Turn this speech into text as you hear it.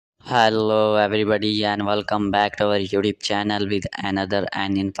Hello everybody and welcome back to our YouTube channel with another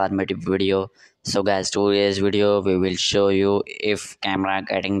and informative video. So guys, today's video we will show you if camera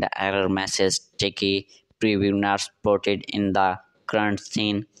getting the error message sticky preview not spotted in the current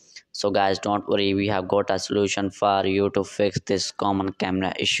scene. So guys, don't worry, we have got a solution for you to fix this common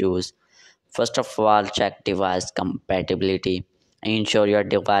camera issues. First of all, check device compatibility. Ensure your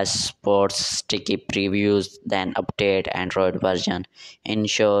device supports sticky previews, then update Android version.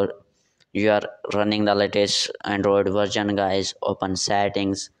 Ensure you are running the latest Android version, guys. Open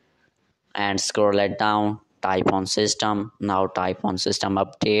settings and scroll it down, type on system. Now type on system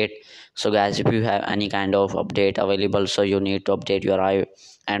update. So guys, if you have any kind of update available, so you need to update your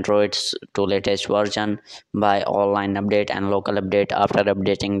Androids to latest version by online update and local update. After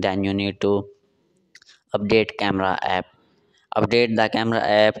updating, then you need to update camera app. Update the camera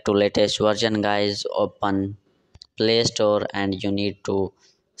app to latest version, guys. Open Play Store and you need to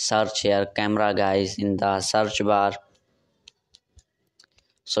search your camera, guys, in the search bar.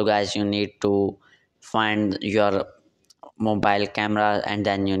 So guys, you need to find your mobile camera and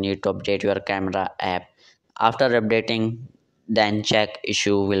then you need to update your camera app. After updating, then check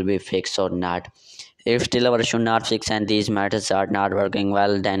issue will be fixed or not. If still our issue not fixed and these methods are not working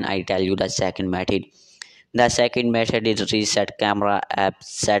well, then I tell you the second method. The second method is reset camera app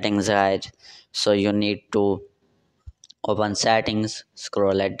settings, guys. So you need to open settings,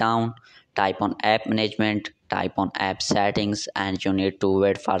 scroll it down, type on app management, type on app settings, and you need to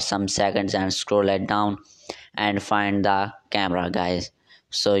wait for some seconds and scroll it down and find the camera, guys.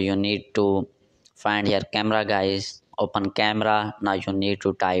 So you need to find your camera, guys. Open camera. Now you need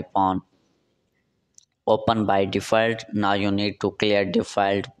to type on open by default. Now you need to clear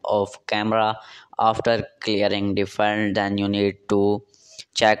default of camera. After clearing default, then you need to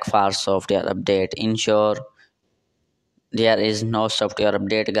check for software update. Ensure there is no software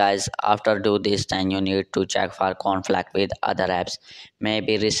update, guys. After do this, then you need to check for conflict with other apps.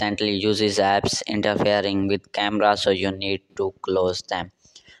 Maybe recently uses apps interfering with camera, so you need to close them.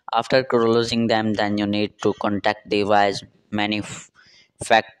 After closing them, then you need to contact device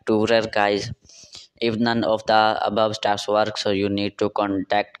manufacturer, guys. If none of the above steps work, so you need to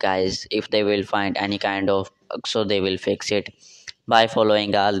contact, guys. If they will find any kind of, so they will fix it. By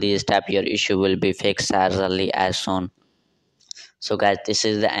following all these steps, your issue will be fixed as early as soon. So guys, this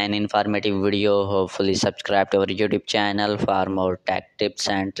is an informative video. Hopefully subscribe to our YouTube channel for more tech tips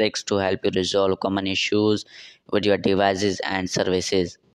and tricks to help you resolve common issues with your devices and services.